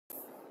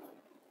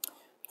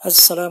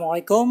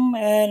Assalamualaikum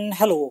and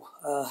hello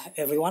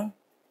everyone.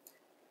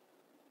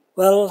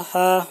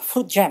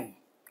 Fruit jam.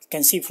 You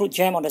can see fruit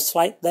jam on the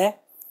slide there.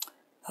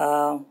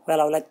 I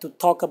would like to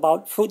talk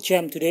about fruit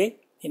jam today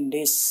in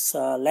this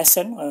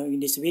lesson, in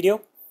this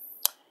video.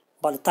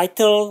 But the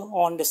title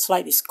on the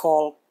slide is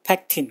called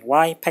pectin.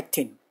 Why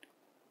pectin?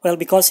 Well,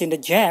 because in the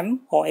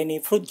jam or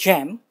any fruit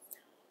jam,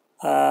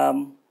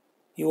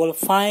 you will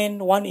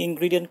find one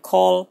ingredient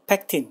called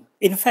pectin.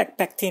 In fact,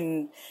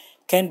 pectin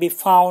can be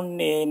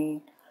found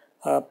in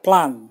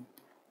plant,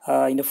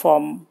 in the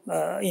form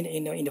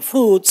in the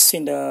fruits,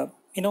 in the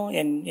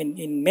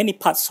in many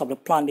parts of the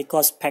plant,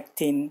 because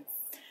pectin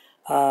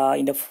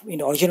in the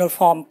original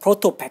form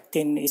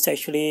protopectin is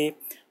actually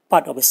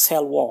part of the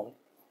cell wall.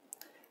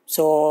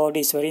 So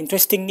this very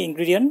interesting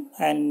ingredient,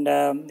 and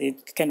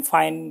it can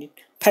find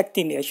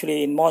pectin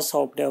actually in most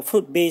of the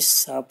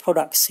fruit-based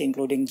products,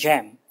 including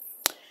jam.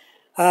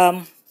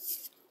 In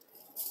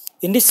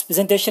this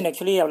presentation,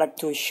 actually, I would like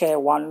to share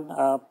one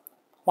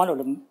of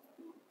the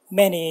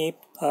many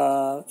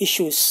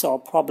issues or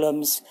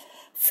problems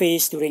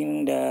faced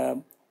during the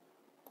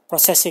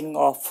processing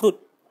of fruit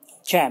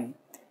jam,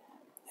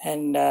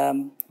 and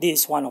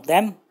this is one of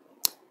them.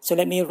 So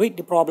let me read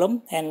the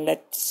problem and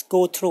let's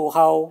go through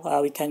how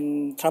we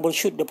can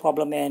troubleshoot the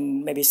problem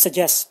and maybe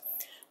suggest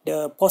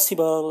the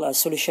possible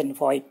solution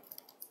for it.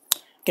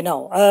 Okay,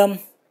 now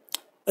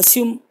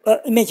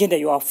imagine that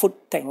you are a food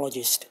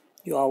technologist.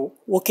 You are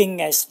working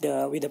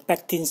with a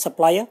pectin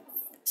supplier.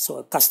 So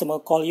a customer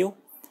call you,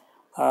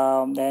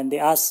 then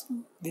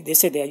they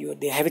say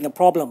they're having a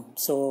problem.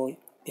 So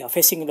they are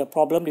facing the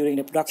problem during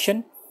the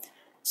production.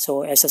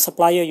 So as a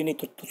supplier, you need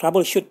to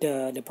troubleshoot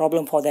the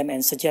problem for them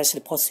and suggest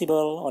the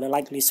possible or the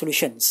likely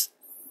solutions.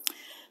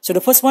 So the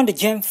first one, the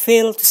jam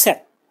failed to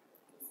set.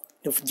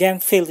 The jam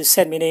failed to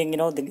set, meaning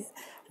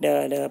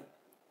the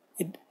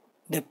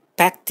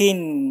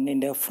pectin in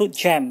the fruit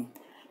jam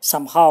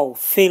somehow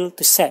failed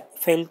to set,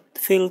 failed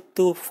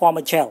to form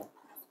a gel,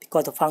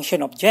 because the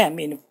function of jam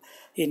in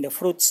the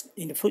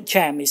fruit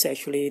jam is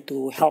actually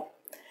to help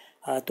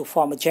to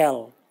form a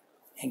gel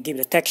and give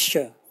the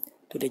texture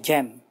to the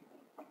jam.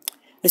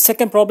 The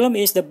second problem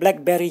is the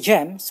blackberry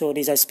jam. So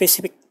these are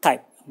specific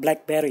type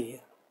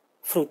blackberry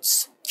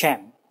fruits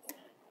jam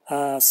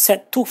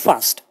set too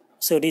fast.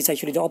 So this is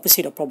actually the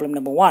opposite of problem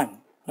number one.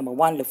 Number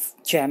one, the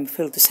jam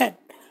failed to set,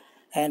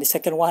 and the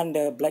second one,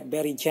 the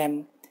blackberry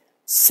jam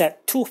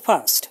set too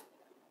fast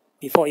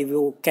before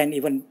you can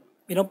even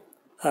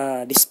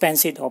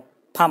dispense it or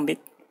pump it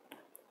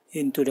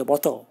into the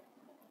bottle.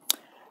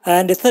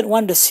 And the third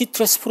one, the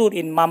citrus fruit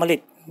in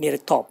marmalade near the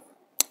top.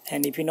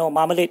 And if you know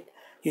marmalade,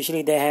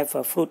 usually they have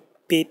fruit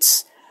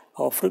bits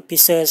or fruit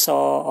pieces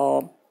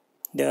or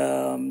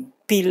the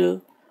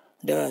peel,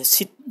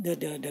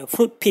 the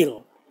fruit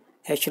peel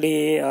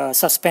actually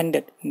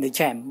suspended in the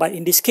jam. But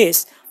in this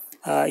case,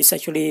 it's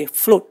actually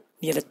float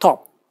near the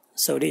top.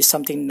 So this is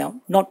something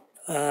not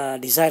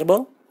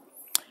desirable.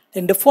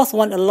 And the fourth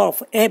one, a lot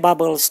of air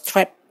bubbles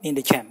trapped in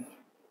the jam.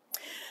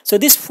 So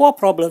these four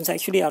problems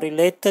actually are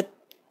related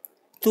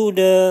to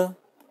the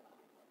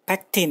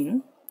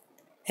pectin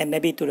and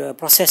maybe to the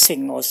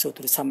processing also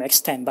to some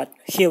extent. But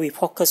here we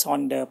focus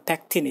on the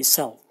pectin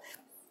itself.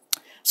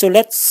 So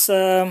let's,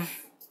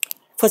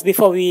 first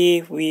before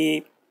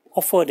we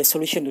offer the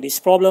solution to this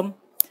problem,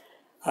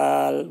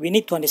 we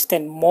need to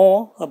understand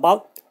more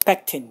about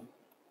pectin.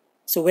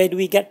 So where do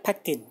we get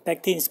pectin?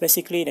 Pectin is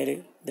basically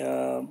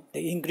the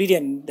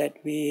ingredient that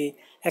we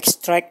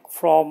extract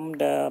from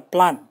the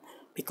plant,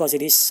 because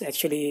it is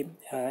actually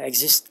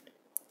exists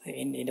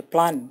in the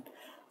plant,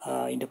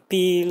 in the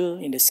peel,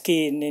 in the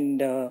skin, in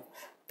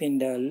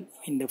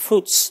the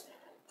fruits,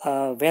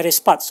 various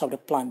parts of the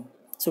plant.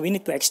 So we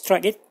need to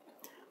extract it.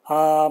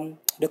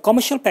 The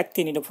commercial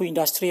pectin in the food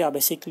industry are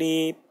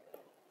basically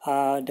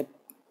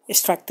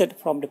extracted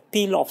from the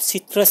peel of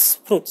citrus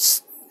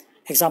fruits.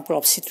 Example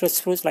of citrus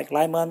fruits like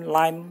lemon,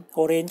 lime,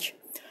 orange,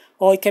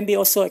 or it can be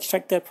also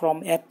extracted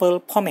from apple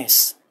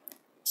pomace.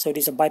 So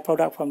this is a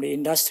byproduct from the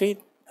industry.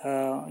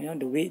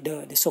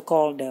 The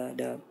so-called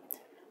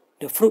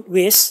the fruit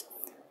waste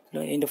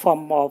in the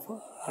form of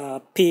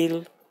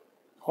peel,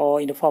 or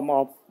in the form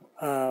of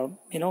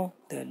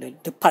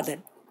the part that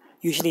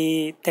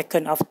usually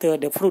taken after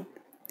the fruit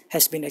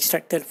has been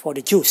extracted for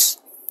the juice.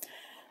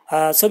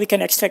 So we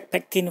can extract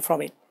pectin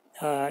from it.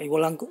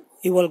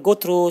 It will go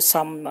through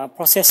some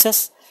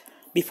processes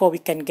before we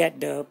can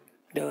get the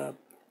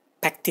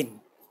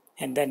pectin,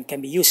 and then can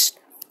be used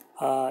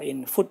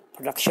in food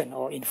production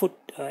or in food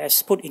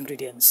as food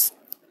ingredients.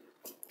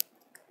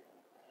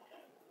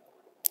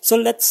 So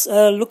let's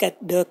look at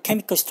the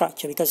chemical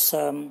structure, because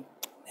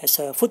as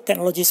a food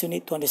technologist, you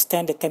need to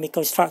understand the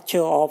chemical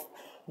structure of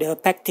the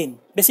pectin.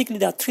 Basically,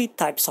 there are three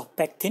types of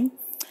pectin.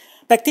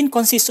 Pectin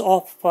consists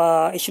of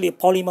actually a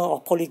polymer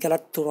of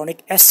polygalacturonic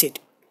acid,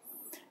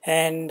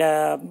 and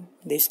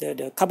this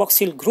the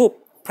carboxyl group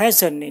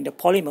present in the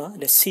polymer,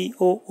 the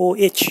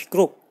COOH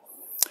group,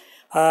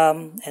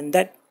 and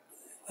that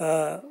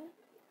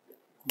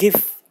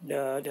give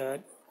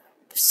the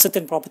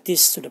certain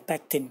properties to the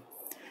pectin.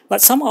 But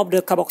some of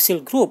the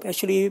carboxyl group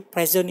actually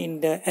present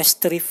in the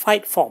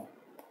esterified form.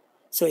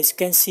 So as you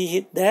can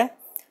see it there,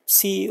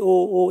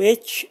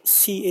 COOH,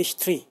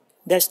 CH3.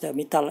 That's the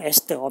methyl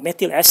ester or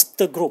methyl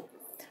ester group.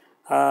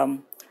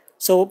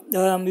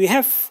 We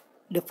have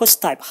the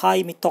first type,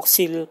 high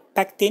methoxyl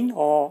pectin,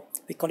 or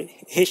we call it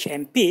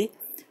HMP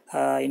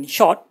in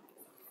short,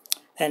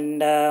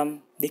 and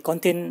they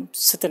contain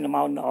certain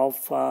amount of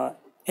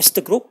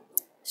ester group.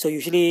 So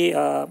usually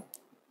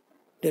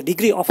the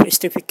degree of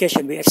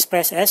esterification we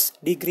express as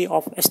degree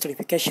of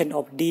esterification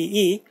of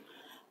DE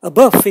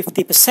above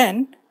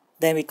 50%,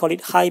 then we call it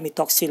high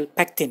methoxyl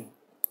pectin.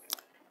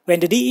 When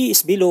the DE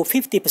is below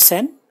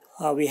 50%,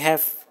 we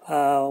have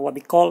what we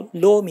call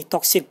low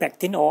methoxyl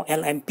pectin or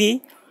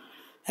LMP.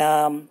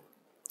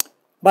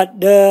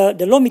 But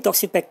the low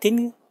methoxyl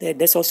pectin,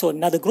 there's also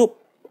another group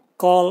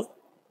called,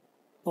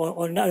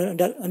 or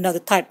another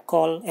type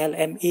called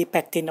LME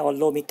pectin or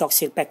low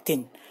methoxyl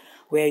pectin,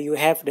 where you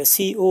have the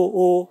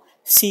COOCH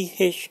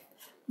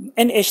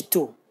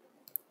NH2,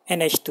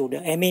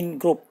 the amine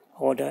group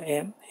or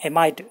the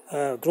amide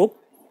group.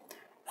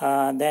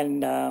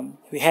 Then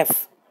we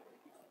have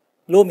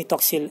low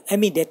methoxyl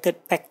amidated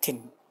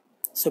pectin.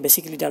 So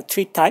basically there are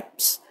three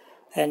types,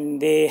 and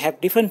they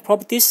have different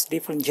properties,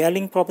 different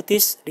gelling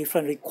properties,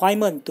 different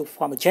requirement to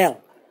form a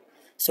gel.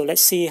 So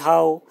let's see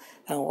how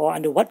or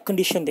under what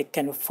condition they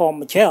can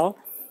form a gel,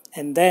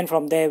 and then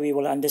from there we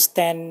will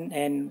understand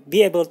and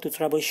be able to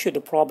troubleshoot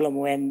the problem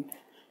when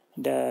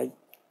the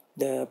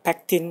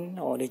pectin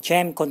or the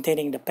gem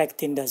containing the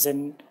pectin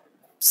doesn't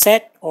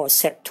set or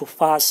set too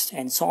fast,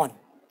 and so on.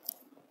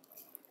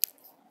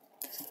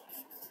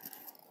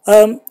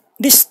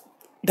 This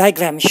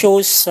diagram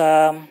shows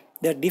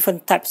the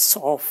different types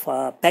of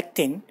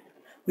pectin.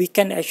 We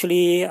can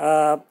actually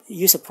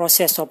use a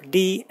process of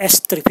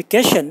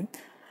de-esterification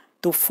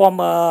to form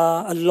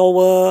a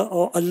lower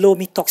or a low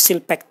methoxyl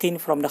pectin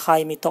from the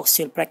high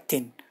methoxyl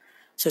pectin.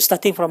 So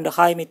starting from the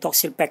high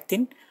methoxyl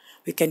pectin,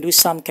 we can do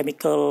some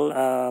chemical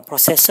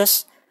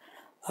processes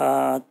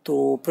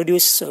to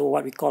produce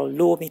what we call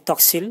low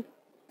methoxyl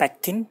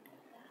pectin,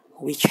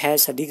 which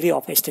has a degree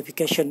of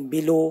esterification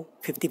below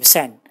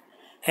 50%.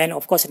 And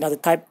of course another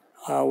type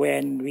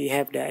when we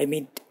have the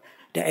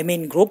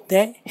amine group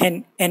there,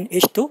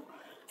 NH2,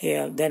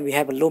 then we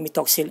have a low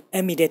methoxyl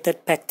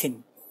amidated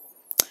pectin.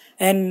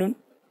 And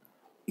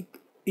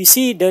you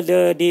see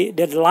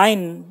the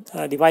line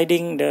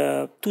dividing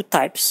the two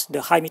types,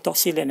 the high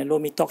methoxyl and the low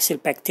methoxyl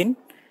pectin.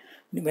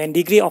 When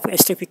degree of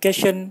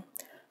esterification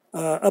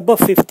above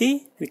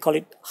 50, we call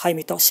it high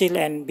methoxyl,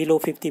 and below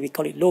 50, we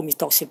call it low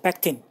methoxyl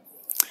pectin.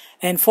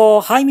 And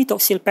for high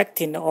methoxyl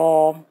pectin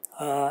or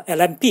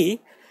LMP,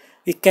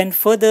 we can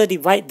further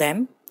divide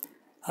them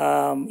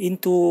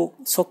into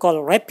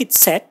so-called rapid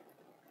set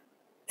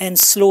and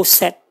slow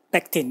set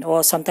pectin,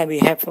 or sometimes we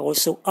have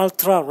also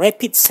ultra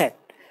rapid set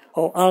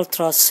or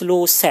ultra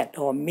slow set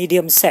or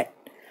medium set.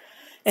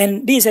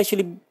 And this is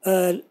actually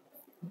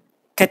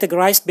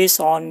categorized based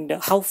on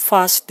how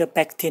fast the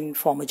pectin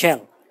form a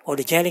gel or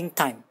the gelling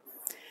time.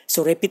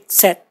 So rapid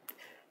set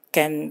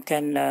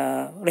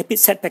rapid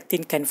set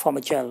pectin can form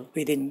a gel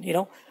within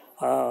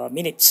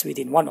minutes,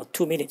 within 1 or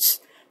 2 minutes,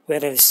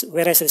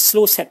 whereas a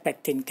slow set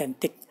pectin can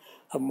take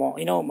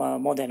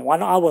more than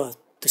 1 hour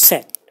to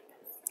set.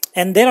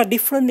 And there are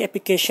different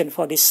applications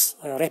for this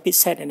rapid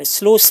set and a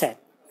slow set.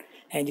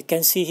 And you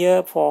can see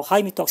here for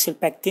high methoxyl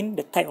pectin,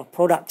 the type of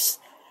products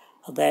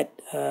that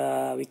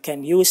we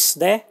can use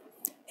there: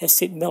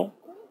 acid milk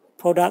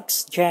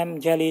products,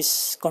 jam,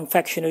 jellies,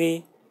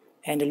 confectionery,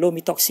 and the low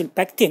methoxyl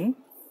pectin,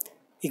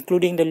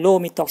 including the low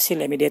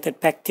methoxyl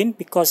amidated pectin,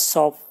 because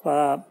of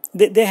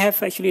they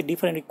have actually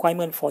different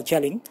requirement for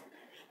gelling.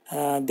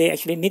 They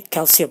actually need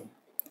calcium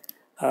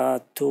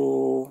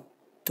to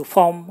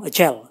form a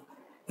gel,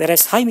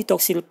 whereas high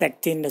methoxyl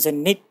pectin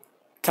doesn't need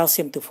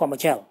calcium to form a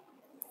gel.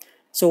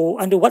 So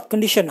under what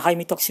condition high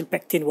methoxyl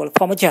pectin will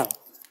form a gel?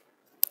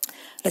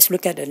 Let's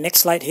look at the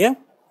next slide here.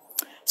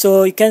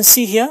 So you can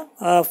see here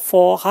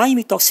for high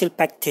methoxyl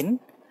pectin,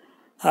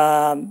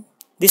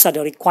 these are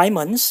the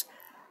requirements.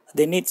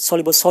 They need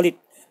soluble solid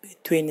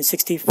between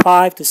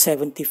 65 to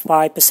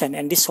 75%,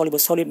 and this soluble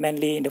solid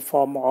mainly in the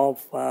form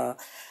of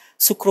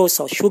sucrose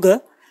or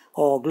sugar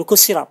or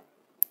glucose syrup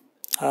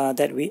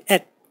that we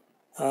add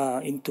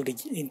into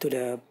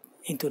the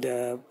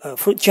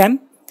fruit jam,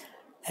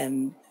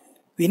 and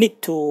we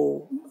need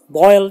to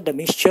boil the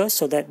mixture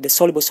so that the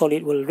soluble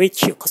solid will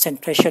reach a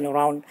concentration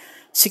around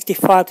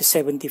 65 to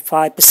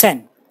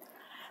 75%.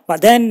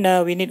 But then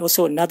we need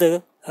also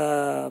another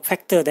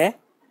factor there.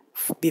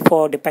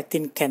 Before the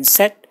pectin can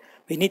set,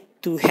 we need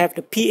to have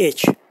the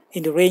pH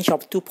in the range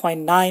of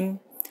 2.9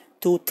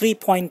 to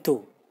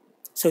 3.2.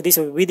 So this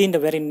is within the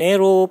very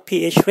narrow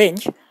pH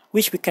range,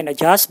 which we can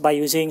adjust by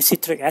using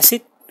citric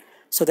acid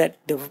so that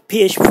the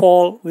pH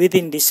fall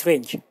within this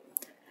range.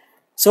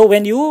 So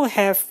when you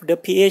have the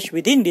pH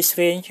within this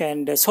range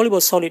and the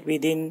soluble solid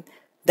within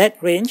that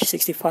range,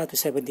 65 to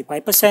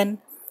 75%,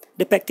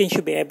 the pectin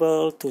should be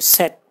able to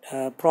set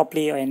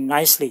properly and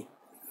nicely.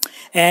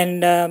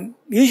 And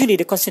usually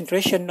the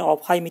concentration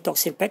of high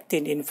methoxyl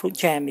pectin in fruit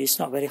jam is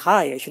not very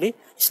high actually.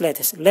 It's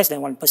less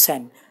than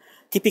 1%,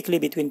 typically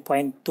between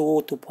 0.2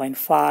 to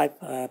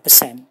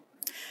 0.5%.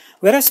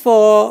 Whereas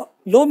for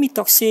low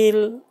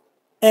methoxyl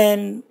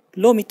and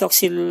low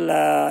methoxyl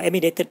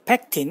amidated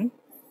pectin,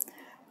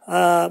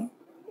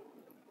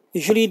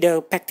 usually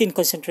the pectin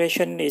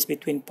concentration is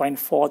between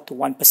 0.4 to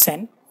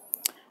 1%,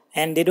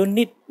 and they don't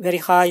need very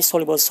high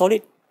soluble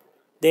solid,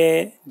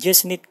 they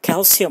just need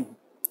calcium.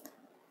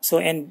 So,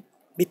 and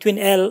between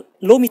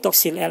low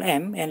methoxyl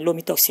LM and low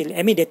methoxyl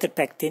amidated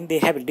pectin, they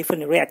have a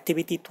different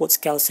reactivity towards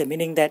calcium,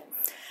 meaning that,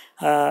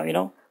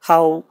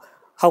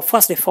 how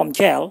fast they form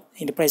gel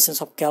in the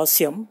presence of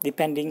calcium,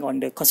 depending on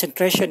the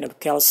concentration of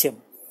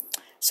calcium.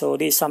 So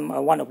this is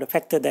one of the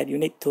factors that you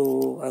need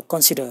to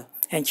consider.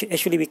 And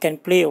actually, we can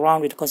play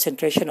around with the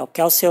concentration of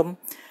calcium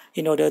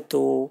in order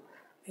to,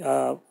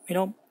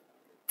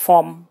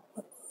 form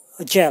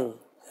a gel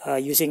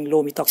using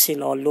low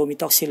methoxyl or low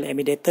methoxyl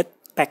amidated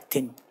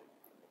pectin.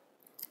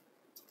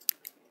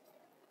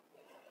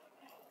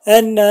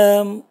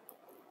 And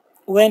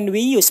when we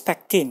use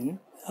pectin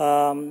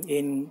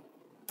in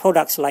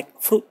products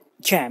like fruit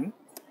jam,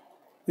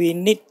 we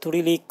need to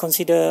really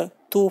consider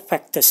two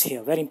factors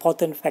here, very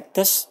important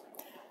factors.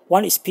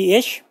 One is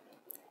pH,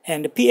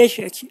 and the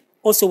pH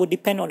also will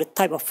depend on the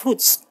type of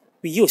fruits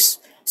we use.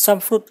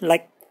 Some fruit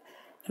like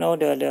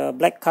the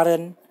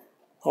blackcurrant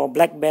or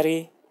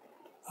blackberry,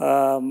 they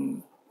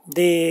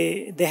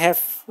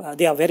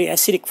are very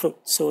acidic fruit,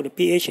 so the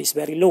pH is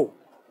very low.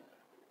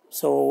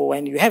 So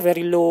when you have a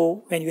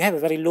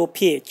very low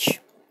pH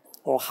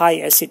or high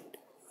acid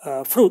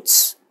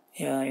fruits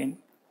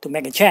to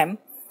make a jam,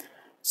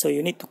 so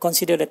you need to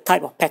consider the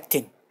type of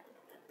pectin,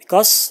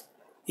 because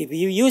if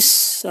you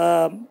use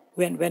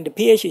when the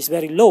pH is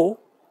very low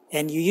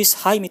and you use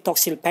high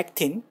methoxyl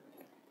pectin,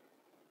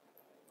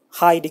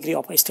 high degree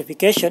of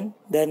esterification,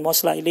 then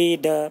most likely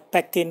the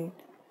pectin,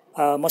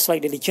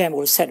 the jam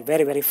will set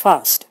very, very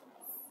fast.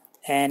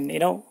 And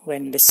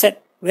when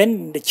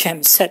the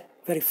jam set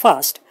very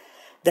fast,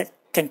 that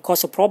can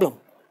cause a problem.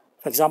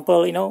 For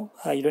example, you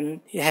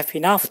don't have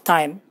enough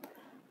time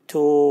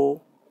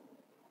to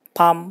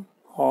pump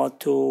or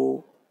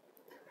to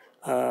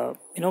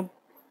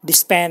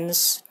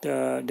dispense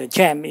the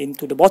jam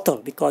into the bottle,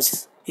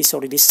 because it's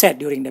already set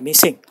during the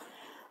mixing,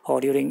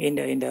 or during in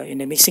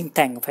the mixing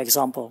tank, for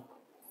example.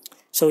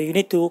 So you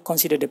need to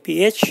consider the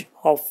pH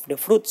of the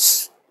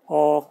fruits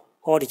or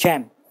the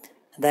jam.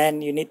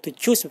 Then you need to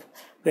choose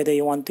whether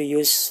you want to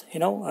use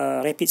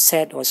rapid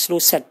set or slow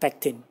set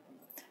pectin.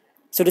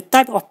 So the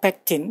type of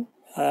pectin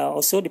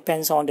also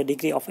depends on the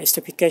degree of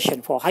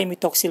esterification. For high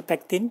methoxyl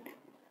pectin,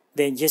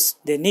 they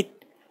need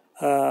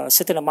a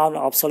certain amount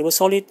of soluble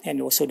solid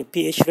and also the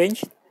pH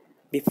range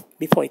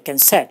before it can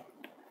set.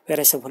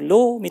 Whereas for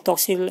low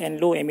methoxyl and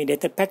low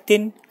amidated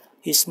pectin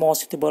is more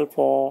suitable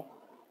for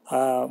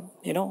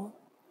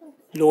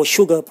low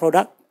sugar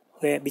product,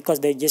 because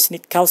they just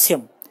need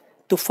calcium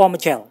to form a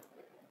gel.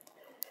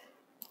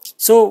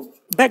 So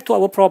back to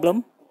our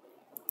problem.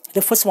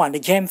 The first one, the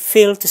jam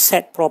failed to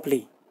set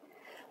properly.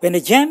 When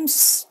the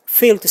jams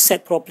fail to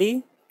set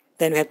properly,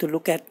 then we have to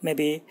look at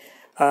maybe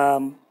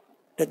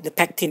the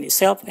pectin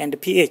itself and the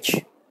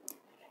pH.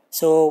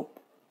 So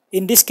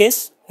in this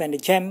case, when the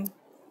jam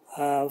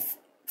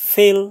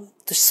fail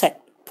to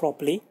set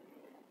properly,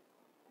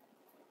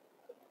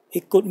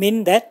 it could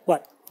mean that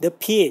the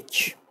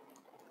pH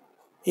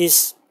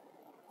is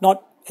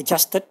not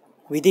adjusted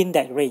within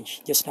that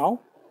range just now,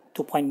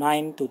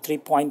 2.9 to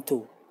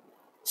 3.2.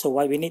 So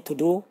what we need to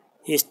do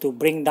is to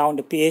bring down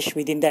the pH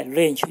within that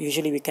range.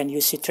 Usually we can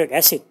use citric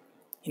acid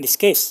in this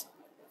case.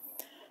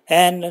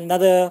 And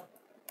another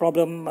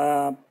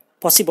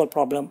possible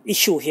problem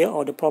issue here,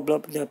 or the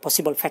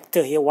possible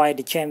factor here why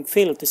the jam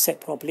failed to set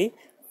properly,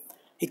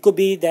 it could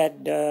be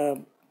that the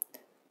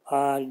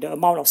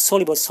amount of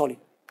soluble solid.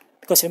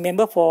 Because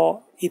remember,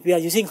 if we are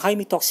using high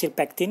methoxyl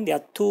pectin, there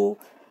are two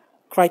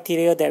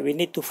criteria that we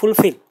need to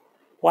fulfill.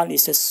 One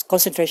is the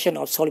concentration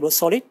of soluble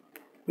solid,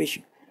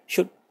 which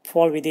should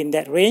fall within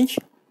that range,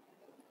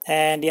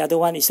 and the other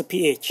one is the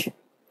pH.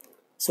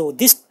 So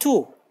these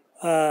two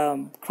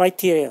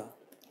criteria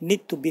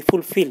need to be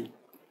fulfilled.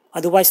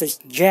 Otherwise, the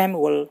jam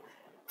will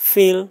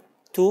fail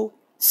to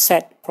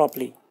set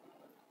properly.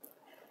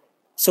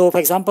 So, for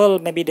example,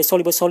 maybe the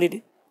soluble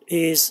solid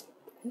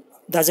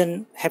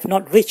have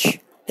not reached,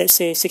 let's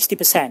say,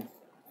 60%,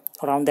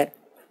 around that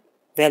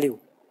value.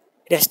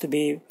 It has to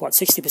be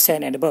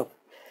 60% and above.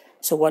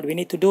 So what we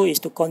need to do is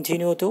to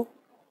continue to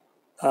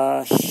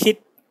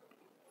heat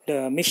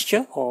the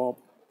mixture or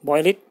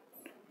boil it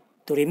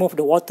to remove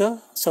the water,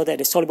 so that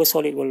the soluble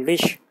solid will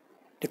reach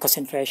the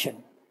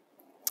concentration.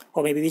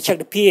 Or maybe we check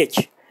the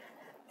pH.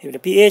 If the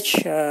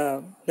pH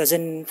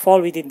doesn't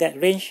fall within that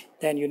range,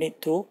 then you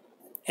need to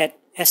add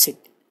acid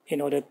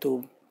in order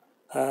to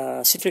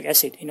citric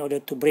acid in order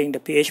to bring the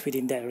pH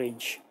within that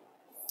range.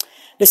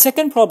 The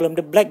second problem,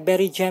 the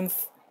blackberry jam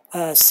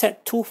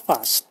set too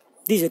fast.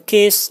 This is a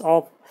case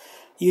of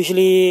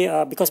usually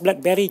because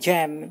blackberry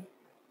jam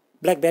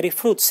blackberry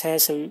fruits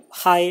has a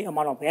high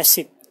amount of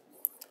acid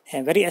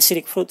and very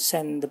acidic fruits,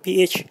 and the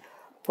pH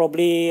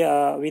probably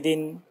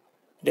within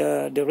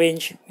the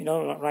range,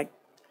 like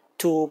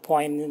 2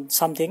 point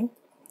something.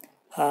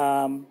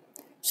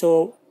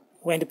 So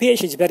when the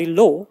pH is very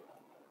low,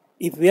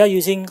 if we are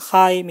using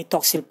high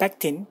methoxyl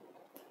pectin,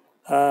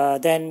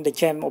 then the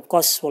jam of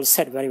course will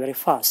set very, very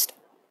fast,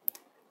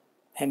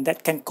 and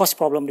that can cause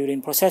problem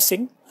during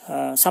processing.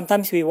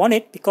 Sometimes we want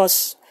it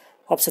because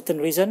of certain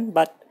reason,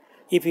 but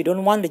if we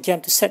don't want the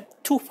jam to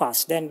set too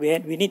fast, then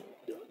we need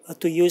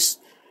to use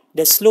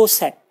the slow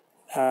set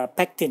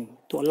pectin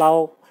to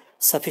allow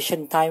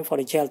sufficient time for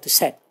the gel to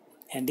set.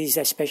 And this is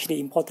especially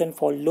important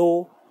for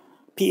low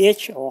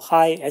pH or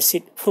high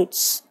acid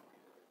fruits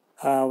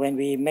when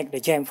we make the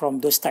jam from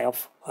those type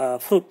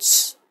of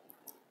fruits.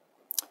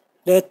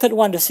 The third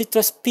one, the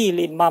citrus peel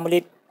in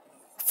marmalade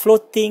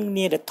floating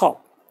near the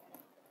top.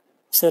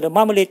 So the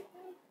marmalade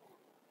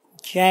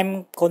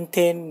jam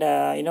contain,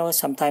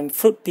 sometimes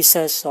fruit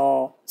pieces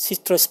or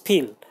citrus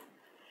peel,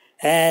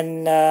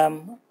 and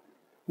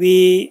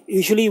we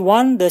usually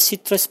want the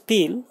citrus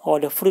peel or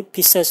the fruit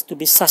pieces to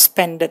be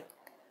suspended,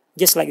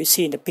 just like you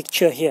see in the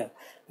picture here.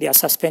 They are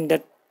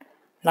suspended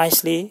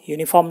nicely,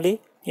 uniformly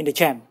in the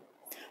jam.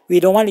 We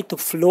don't want it to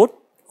float,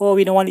 or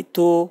we don't want it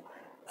to,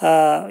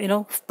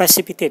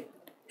 precipitate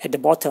at the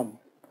bottom.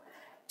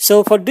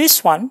 So for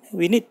this one,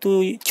 we need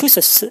to choose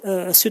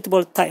a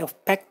suitable type of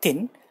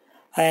pectin,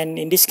 and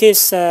in this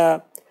case,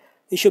 the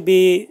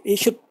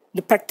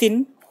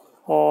pectin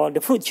or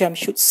the fruit jam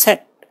should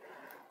set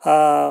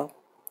quite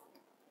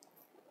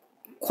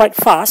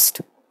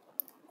fast,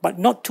 but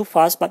not too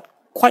fast, but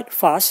quite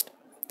fast,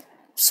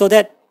 so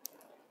that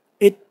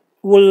it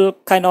will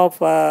kind of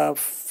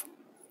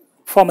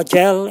form a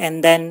gel,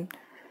 and then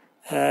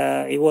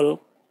it will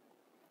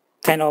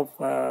kind of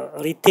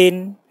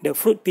retain the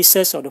fruit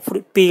pieces or the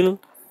fruit peel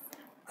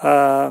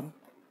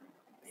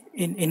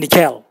in the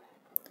gel,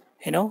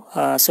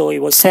 so it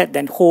will set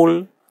then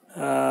hold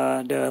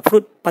the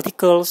fruit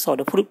particles or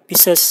the fruit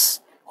pieces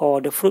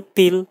or the fruit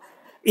peel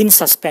in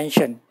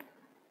suspension,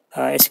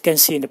 as you can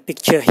see in the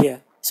picture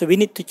here. So we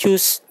need to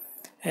choose,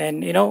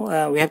 and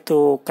we have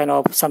to kind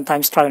of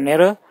sometimes trial and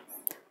error,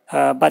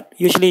 but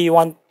usually you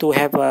want to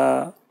have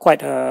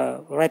quite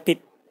a rapid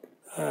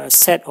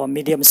set or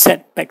medium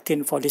set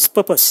pectin for this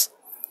purpose.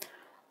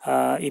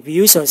 If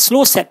you use a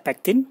slow set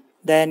pectin,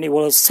 then it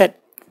will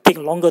take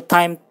longer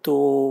time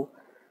to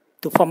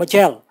form a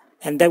gel,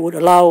 and that would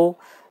allow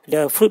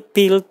the fruit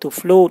peel to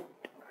float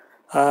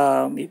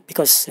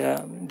because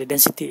the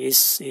density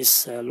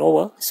is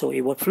lower, so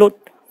it will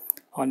float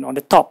on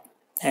the top,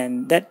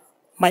 and that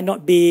might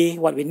not be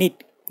what we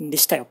need in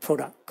this type of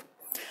product.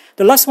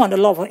 The last one, a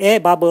lot of air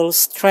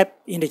bubbles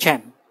trapped in the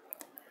jam.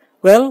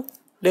 Well,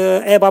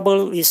 the air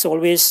bubble is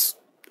always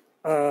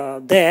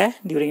there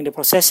during the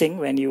processing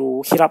when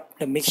you heat up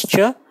the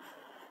mixture,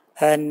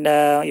 and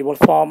it will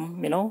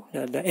form,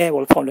 the air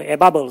will form the air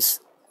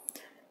bubbles.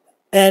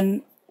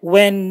 And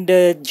when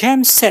the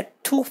jam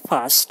set too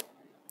fast,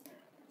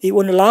 it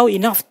won't allow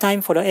enough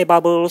time for the air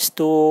bubbles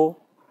to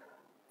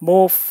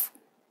move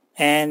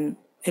and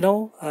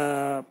move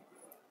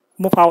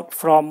out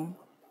from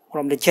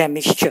the jam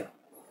mixture.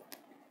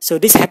 So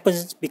this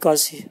happens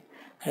because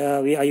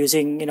we are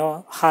using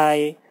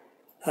high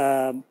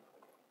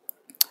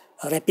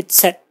rapid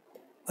set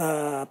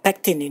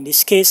pectin in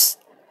this case.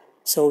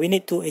 So we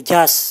need to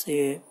adjust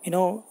the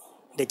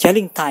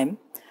gelling time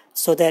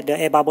so that the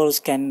air bubbles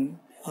can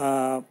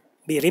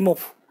be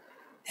removed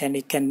and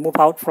it can move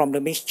out from the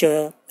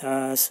mixture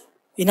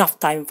enough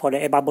time for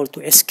the air bubble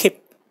to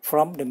escape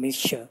from the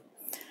mixture.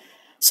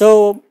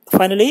 So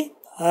finally,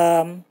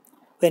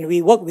 when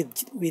we work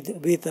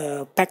with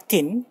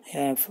pectin,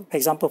 for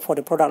example, for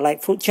the product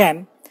like fruit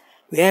jam,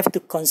 we have to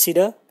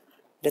consider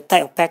the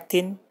type of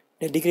pectin,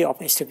 the degree of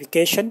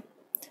esterification,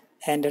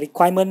 and the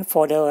requirement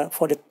for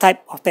the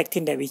type of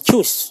pectin that we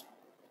choose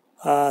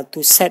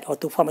to set or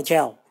to form a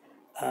gel.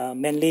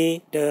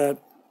 Mainly the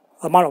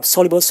amount of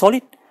soluble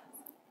solid,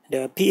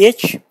 the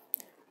pH,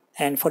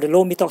 and for the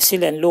low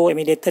methoxyl and low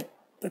amidated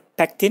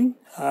pectin,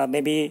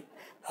 maybe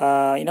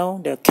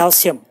the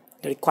calcium,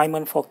 the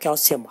requirement for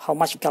calcium, how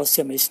much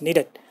calcium is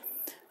needed,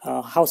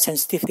 how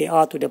sensitive they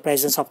are to the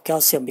presence of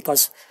calcium,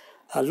 because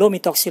low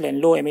methoxyl and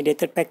low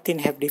amidated pectin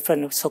have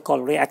different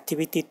so-called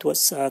reactivity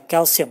towards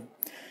calcium.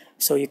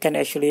 So you can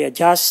actually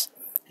adjust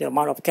the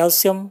amount of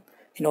calcium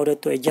in order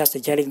to adjust the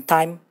gelling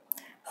time.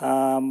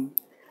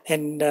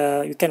 And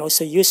you can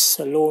also use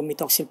low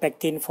methoxyl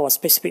pectin for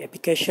specific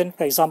application,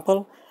 for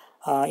example,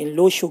 in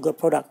low sugar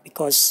product,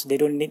 because they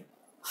don't need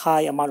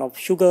high amount of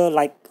sugar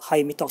like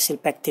high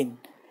methoxyl pectin.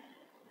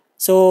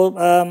 So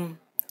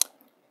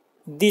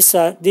this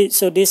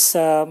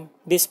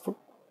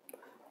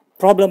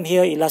problem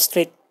here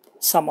illustrates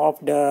some of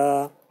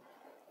the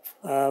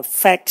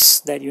facts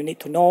that you need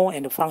to know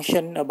and the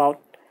function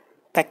about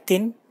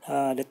pectin,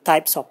 the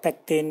types of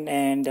pectin,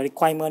 and the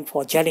requirement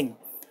for gelling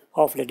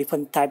of the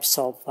different types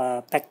of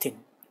pectin.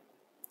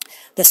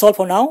 That's all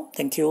for now.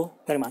 Thank you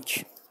very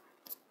much.